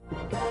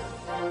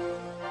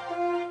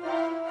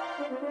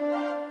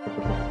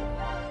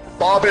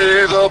Bobby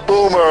the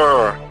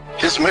Boomer!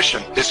 His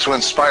mission is to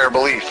inspire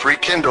belief,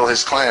 rekindle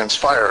his clan's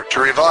fire,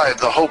 to revive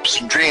the hopes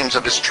and dreams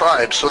of his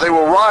tribe so they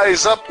will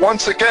rise up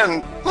once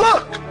again.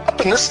 Look! Up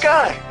in the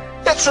sky!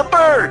 It's a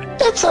bird!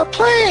 It's a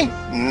plane!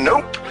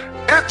 Nope!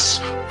 It's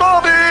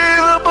Bobby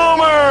the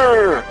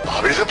Boomer!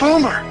 Bobby the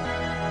Boomer!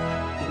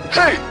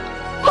 Hey!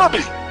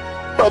 Bobby!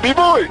 Bobby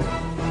boy!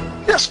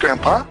 Yes,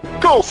 Grandpa.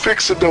 Go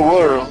fixing the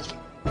world.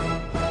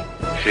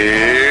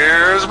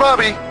 Here's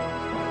Bobby.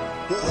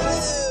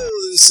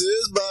 This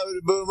is Bobby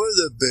the Boomer,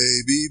 the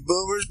baby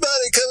boomer's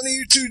buddy, coming to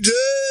you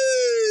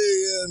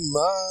today in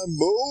my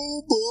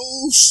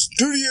mobile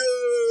studio.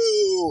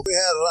 We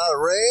had a lot of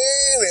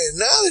rain, and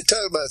now they're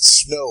talking about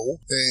snow,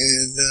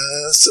 and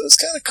so it's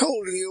kind of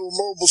cold in the old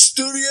mobile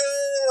studio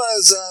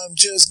as I'm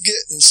just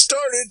getting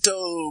started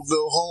to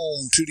go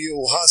home to the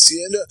old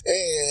hacienda,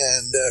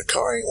 and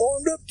car ain't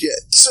warmed up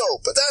yet. So,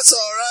 but that's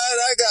all right.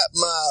 I got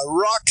my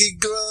Rocky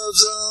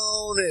gloves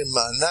on and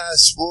my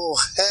nice wool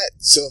hat,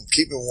 so I'm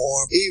keeping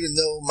warm, even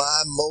though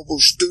my mobile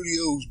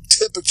studio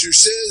temperature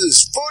says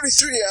it's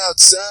 43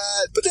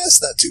 outside, but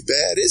that's not too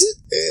bad, is it?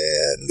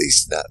 At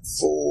least not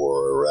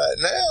for right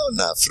now,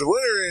 not for the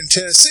winter in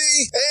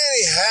Tennessee.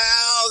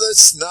 Anyhow,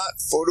 that's not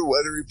for the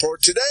weather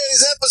report.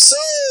 Today's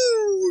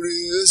episode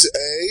is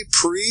a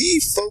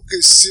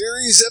pre-focus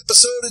series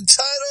episode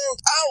entitled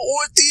Out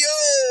with the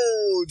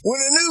Old.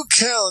 When a new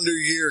calendar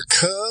year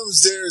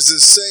comes, there's a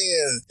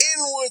saying,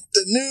 in with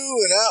the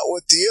new and out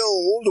with the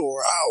old,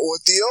 or out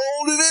with the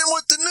old and in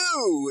with the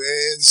new.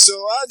 And so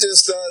I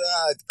just thought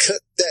I'd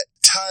cut that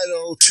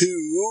title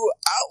to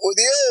Out with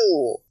the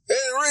Old. And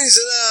the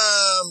reason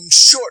I'm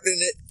shortening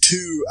it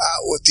to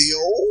Out with the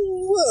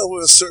Old, well,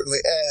 we'll certainly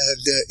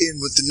add in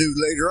with the new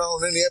later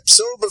on in the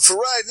episode, but for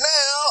right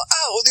now,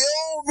 Out with the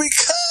Old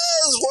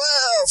because,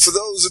 well, for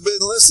those who've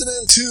been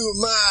listening to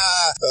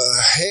my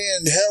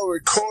handheld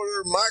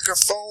recorder,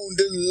 microphone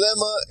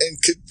dilemma,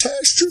 and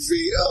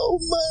catastrophe, oh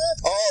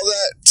my, all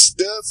that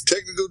stuff,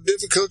 technical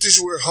difficulties,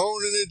 we're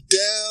honing it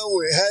down,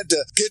 we had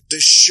to get the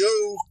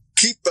show,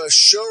 keep a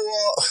show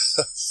on.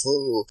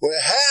 We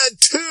had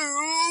to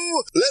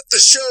let the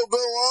show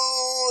go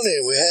on,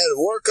 and we had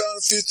to work on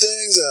a few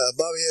things.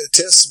 Bobby had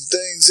to test some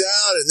things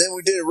out, and then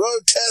we did a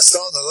road test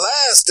on the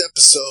last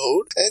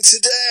episode. And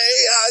today,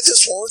 I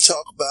just want to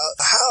talk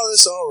about how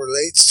this all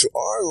relates to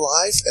our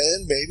life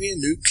and maybe a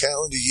new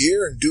calendar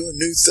year and doing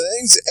new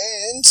things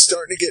and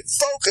starting to get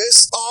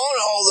focused on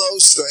all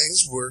those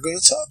things we're going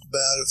to talk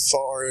about as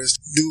far as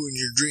doing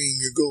your dream,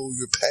 your goal,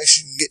 your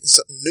passion, getting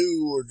something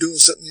new or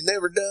doing something you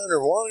never done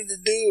or wanted to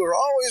do or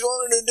always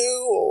wanted to do,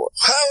 or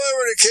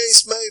however the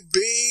case may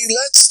be.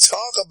 Let's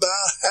talk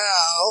about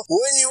how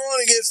when you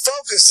want to get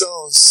focused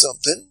on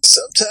something,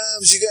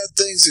 sometimes you got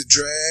things that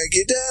drag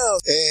you down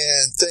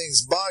and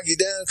things bog you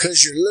down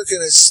because you're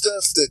looking at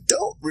stuff that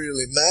don't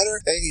really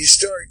matter, and you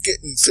start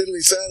getting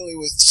fiddly-faddly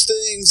with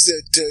things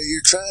that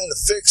you're trying to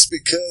fix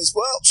because,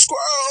 well,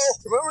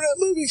 squirrel! Remember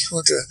that movie?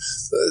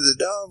 The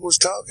dog was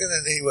talking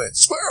and he went,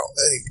 squirrel!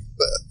 And he,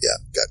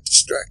 got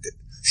distracted.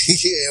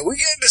 Yeah, we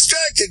get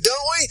distracted,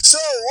 don't we? So,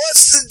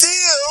 what's the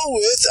deal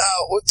with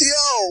Out with the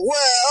Old?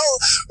 Well,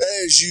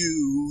 as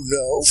you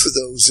know, for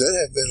those that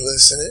have been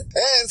listening,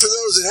 and for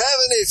those that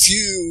haven't, if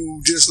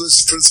you just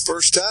listened for the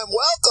first time,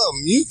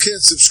 welcome. You can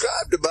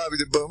subscribe to Bobby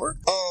the Boomer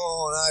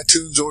on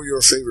iTunes or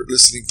your favorite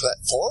listening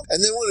platform,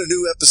 and then when a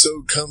new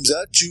episode comes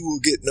out, you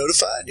will get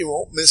notified. You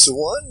won't miss a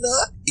one,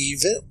 not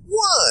even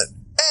one.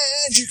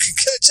 And you can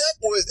catch up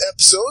with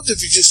episodes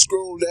if you just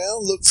scroll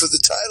down, look for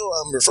the title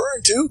I'm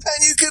referring to,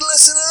 and you can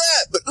listen to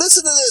that. But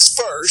listen to this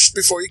first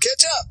before you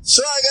catch up.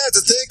 So I got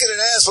to thinking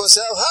and asked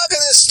myself, how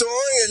can this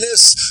story and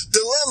this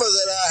dilemma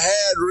that I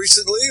had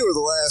recently or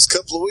the last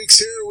couple of weeks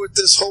here with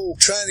this whole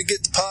trying to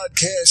get the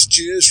podcast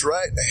just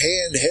right, a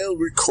handheld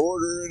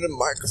recorder and a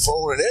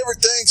microphone and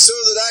everything so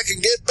that I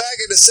can get back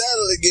in the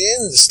saddle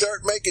again and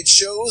start making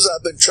shows.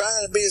 I've been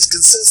trying to be as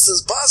consistent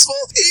as possible,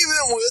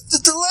 even with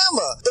the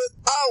dilemma. But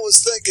I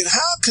was thinking,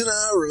 how can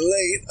I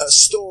relate a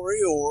story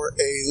or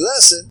a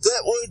lesson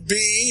that would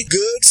be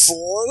good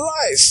for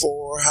life?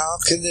 Or how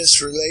can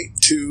this relate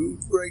to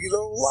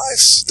regular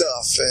life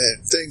stuff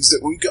and things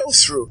that we go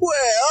through?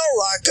 Well,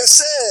 like I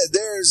said,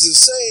 there's a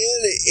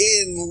saying,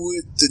 in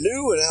with the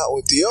new and out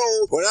with the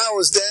old. When I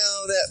was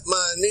down at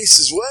my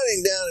niece's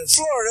wedding down in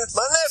Florida,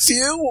 my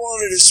nephew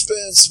wanted to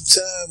spend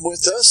some time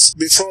with us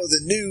before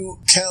the new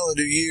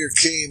calendar year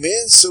came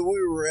in, so we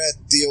were at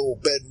the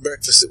old bed and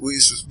breakfast that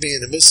me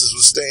and the missus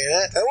was staying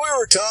at, and we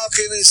were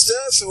talking and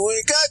stuff, and when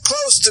it got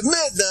close to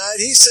midnight,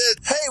 he said,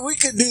 hey, we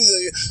could do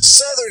the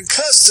Southern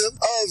custom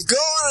of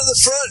going to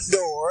the front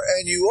door,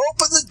 and you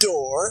open the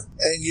door,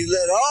 and you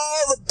let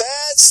all the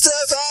bad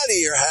stuff out of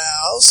your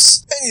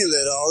house, and you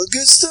let all the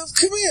good stuff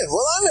come in.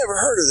 Well, I never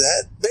heard of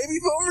that. baby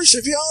boomers?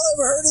 Have y'all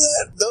ever heard of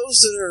that?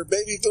 Those that are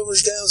baby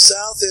boomers down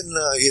south in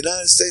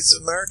United States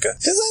of America?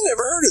 Because I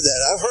never heard of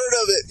that. I've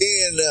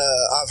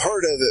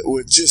heard of it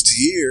with just a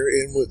year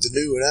in with the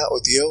new and out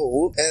with the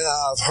old. And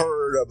I've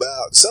heard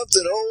about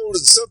something old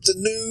and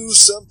something new,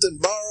 something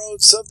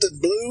borrowed,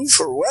 something blue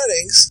for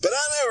weddings. But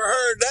I never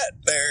heard that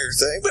there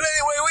thing. But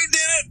anyway, we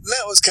did it. And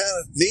that was kind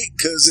of neat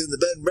because in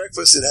the bed and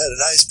breakfast, it had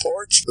a nice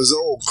porch. It was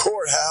an old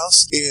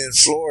courthouse in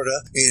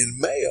Florida, in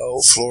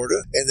Mayo,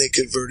 Florida, and they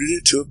converted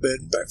it to a bed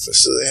and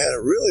breakfast. So they had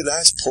a really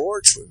nice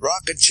porch with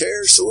rocking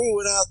chairs. So we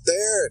went out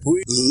there and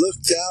we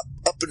looked out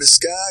up in the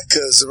sky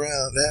because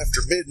around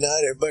after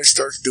midnight, everybody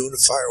starts doing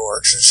the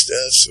fireworks and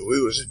stuff. So we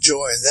was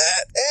enjoying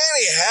that.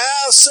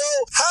 Anyhow, so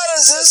how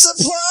does this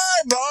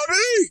apply,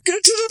 Bobby?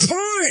 Get to the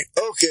point.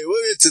 Okay,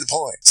 we'll get to the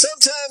point.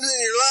 Sometimes in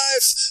your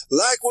life,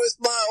 like with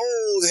my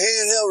old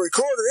handheld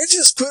recorder, it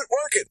just quit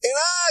working. And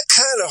I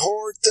kind of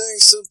hoard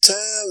things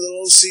sometimes, a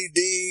little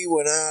CD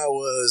when I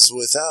was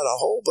without a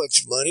whole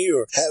bunch of money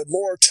or had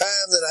more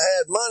time than I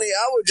had money.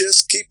 I would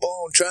just keep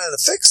on trying to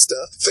fix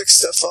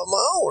stuff on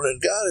my own.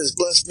 And God has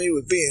blessed me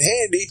with being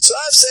handy. So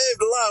I've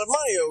saved a lot of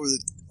money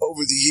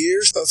over the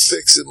years of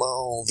fixing my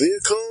own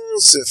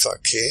vehicles if I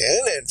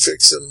can, and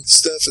fixing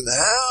stuff in the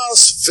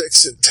house,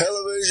 fixing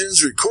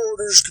televisions,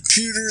 recorders,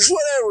 computers,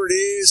 whatever it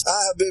is.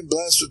 I have been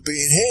blessed with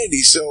being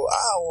handy, so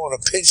I want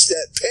to pinch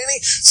that penny,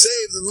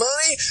 save the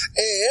money,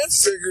 and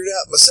figure it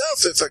out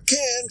myself if I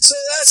can. So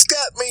that's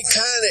got me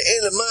kind of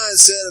in the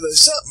mindset of if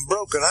something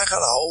broken, I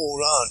kind of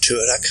hold on to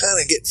it. I kind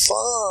of get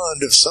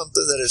fond of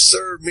something that has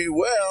served me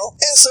well,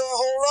 and so I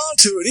hold on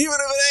to it, even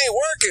if it ain't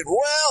working.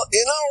 Well,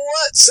 you know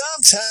what?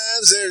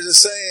 Sometimes there's a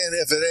saying,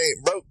 if it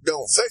ain't broke,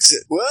 don't fix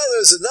it. Well,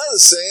 there's another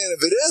saying,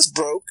 if it is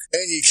broke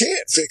and you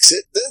can't fix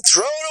it, then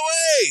throw it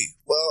away.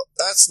 Well,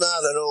 that's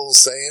not an old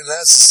saying.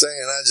 That's a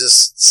saying I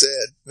just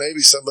said.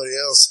 Maybe somebody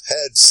else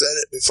had said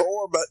it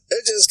before, but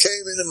it just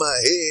came into my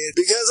head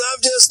because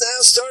I've just now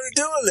started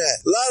doing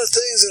that. A lot of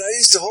things that I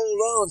used to hold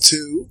on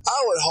to,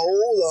 I would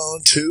hold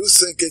on to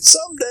thinking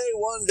someday,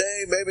 one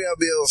day, maybe I'll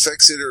be able to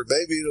fix it, or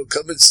maybe it'll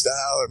come in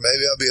style, or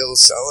maybe I'll be able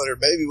to sell it, or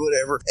maybe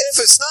whatever.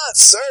 If it's not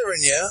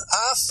serving you,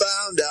 I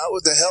found out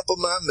with the help of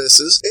my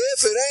missus,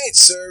 if it ain't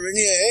serving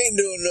you, ain't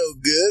doing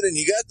no good, and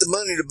you got the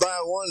money to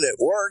buy one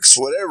that works,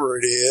 whatever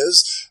it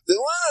is, then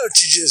why don't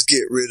you just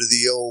get rid of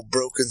the old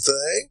broken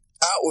thing?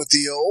 Out with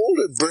the old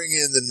and bring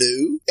in the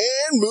new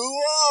and move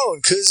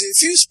on. Because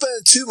if you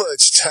spend too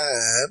much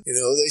time,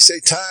 they say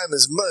time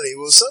is money.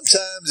 Well,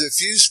 sometimes if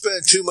you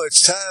spend too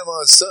much time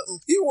on something,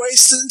 you're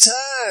wasting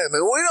time.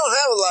 And we don't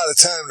have a lot of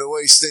time to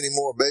waste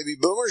anymore, baby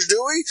boomers, do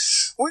we?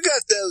 We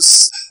got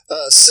those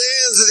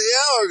sands of the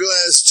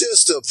hourglass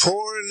just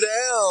pouring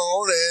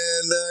down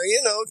and,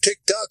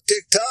 tick-tock,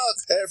 tick-tock.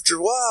 After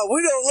a while,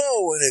 we don't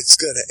know when it's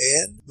going to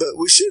end. But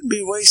we shouldn't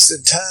be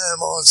wasting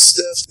time on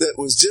stuff that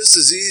was just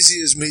as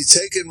easy as me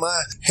taking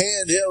my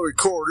handheld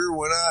recorder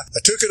when I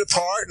took it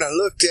apart and I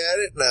looked at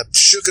it and I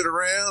shook it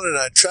around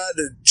and I tried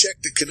to check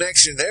the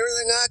connection and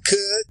everything I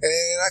could,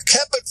 and I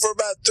kept it for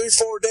about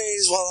 3-4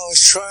 days while I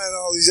was trying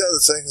all these other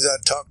things I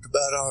talked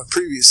about on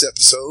previous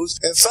episodes.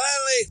 And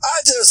finally,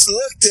 I just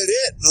looked at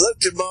it and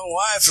looked at my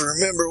wife and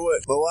remember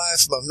what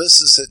my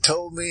missus had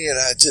told me, and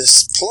I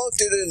just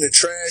plunked it in the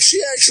trash. She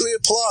actually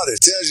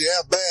applauded. Tells you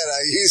how bad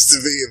I used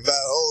to be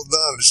about holding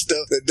on to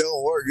stuff that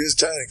don't work, just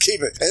trying to keep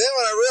it. And then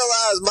when I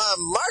realized my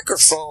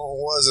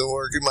microphone wasn't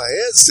working, my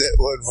headset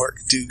wasn't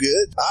working too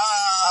good,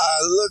 I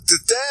looked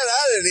at that.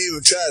 I didn't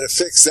even try to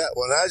fix that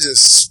one. I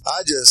just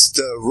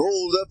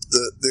rolled up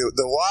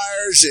the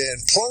wires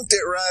and plunked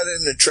it right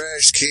in the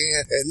trash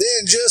can. And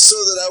then just so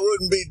that I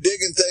wouldn't be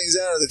digging things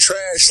out of the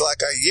trash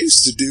like I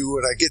used to do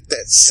when I get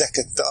that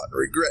second thought and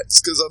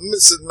regrets because I'm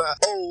missing my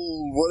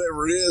old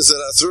whatever it is that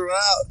I threw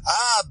out,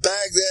 I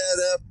bagged that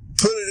up,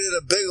 put it in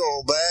a big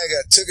old bag.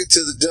 I took it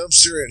to the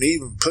dumpster and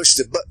even pushed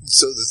the button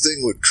so the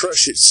thing would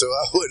crush it so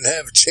I wouldn't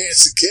have a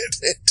chance of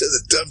getting into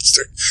the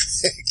dumpster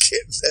and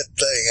getting that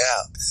thing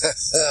out.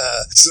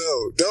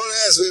 So don't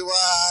ask me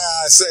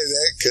why I say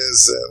that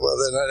because,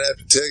 then I'd have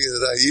to tell you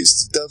that I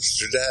used to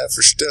dumpster dive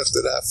for stuff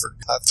that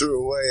I threw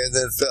away and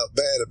then felt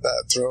bad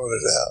about throwing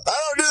it out. I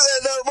don't do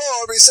that no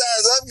more.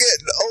 Besides, I'm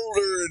getting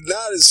older and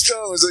not as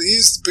strong as I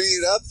used to be,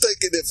 and I'm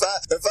thinking if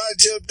I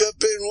jumped up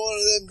in one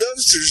of them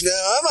dumpsters now,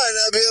 I might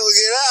not be able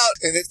to get out,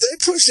 and if they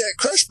push that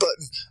crush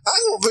button,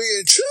 I'm gonna be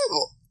in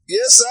trouble.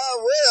 Yes, I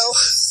will.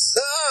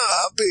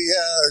 I'll be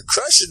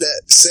crushing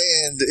that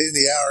sand in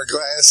the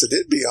hourglass and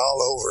it'd be all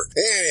over.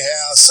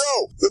 Anyhow,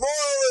 so the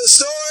moral of the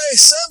story,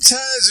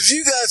 sometimes if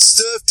you got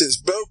stuff that's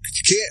broke,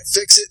 you can't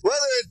fix it,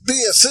 whether it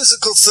be a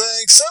physical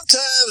thing.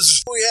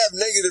 Sometimes we have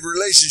negative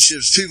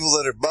relationships, people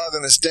that are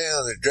bogging us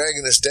down, they're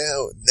dragging us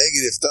down with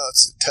negative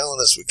thoughts and telling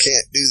us we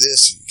can't do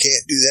this, you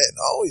can't do that,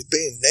 and always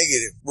being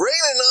negative,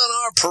 raining on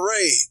our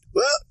parade.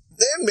 Well,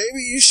 then maybe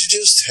you should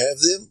just have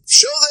them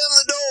show them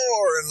the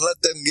door and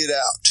let them get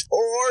out.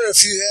 Or Or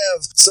if you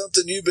have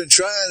something you've been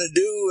trying to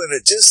do and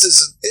it just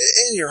isn't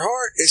in your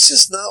heart, it's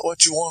just not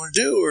what you want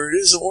to do, or it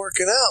isn't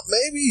working out,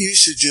 maybe you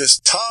should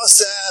just toss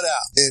that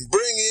out and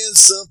bring in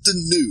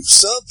something new,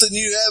 something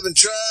you haven't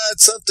tried,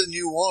 something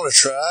you want to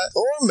try.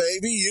 Or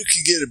maybe you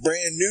can get a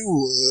brand new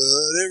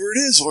whatever it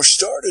is, or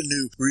start a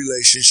new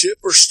relationship,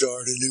 or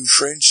start a new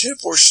friendship,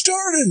 or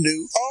start a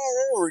new all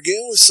over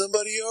again with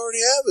somebody you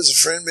already have as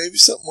a friend. Maybe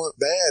something went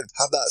bad.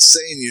 How about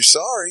saying you're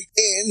sorry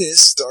and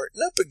it's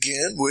starting up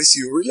again with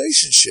your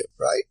relationship,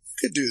 right?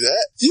 You could do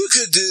that. You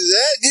could do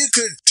that. You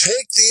could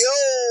take the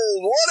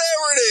old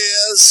whatever it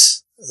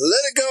is,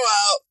 let it go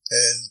out,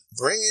 and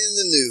bring in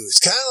the new. It's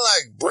kind of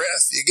like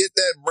breath. You get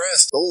that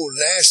breath, old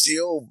nasty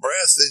old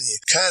breath, and you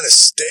kind of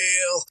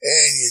stale,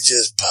 and you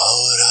just blow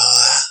it all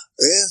out.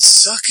 Then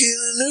suck in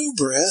a new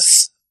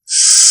breath,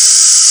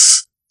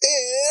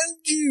 and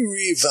you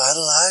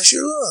revitalize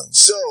your lungs.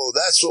 So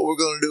that's what we're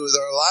going to do with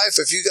our life.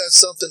 If you got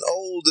something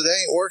old that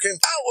ain't working,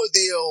 out with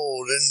the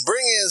old and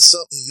bring in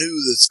something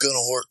new that's going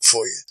to work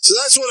for you. So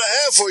that's what I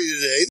have for you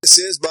today. This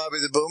is Bobby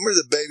the Boomer,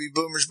 the baby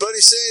boomer's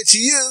buddy, saying to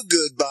you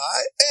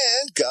goodbye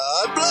and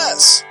God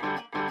bless.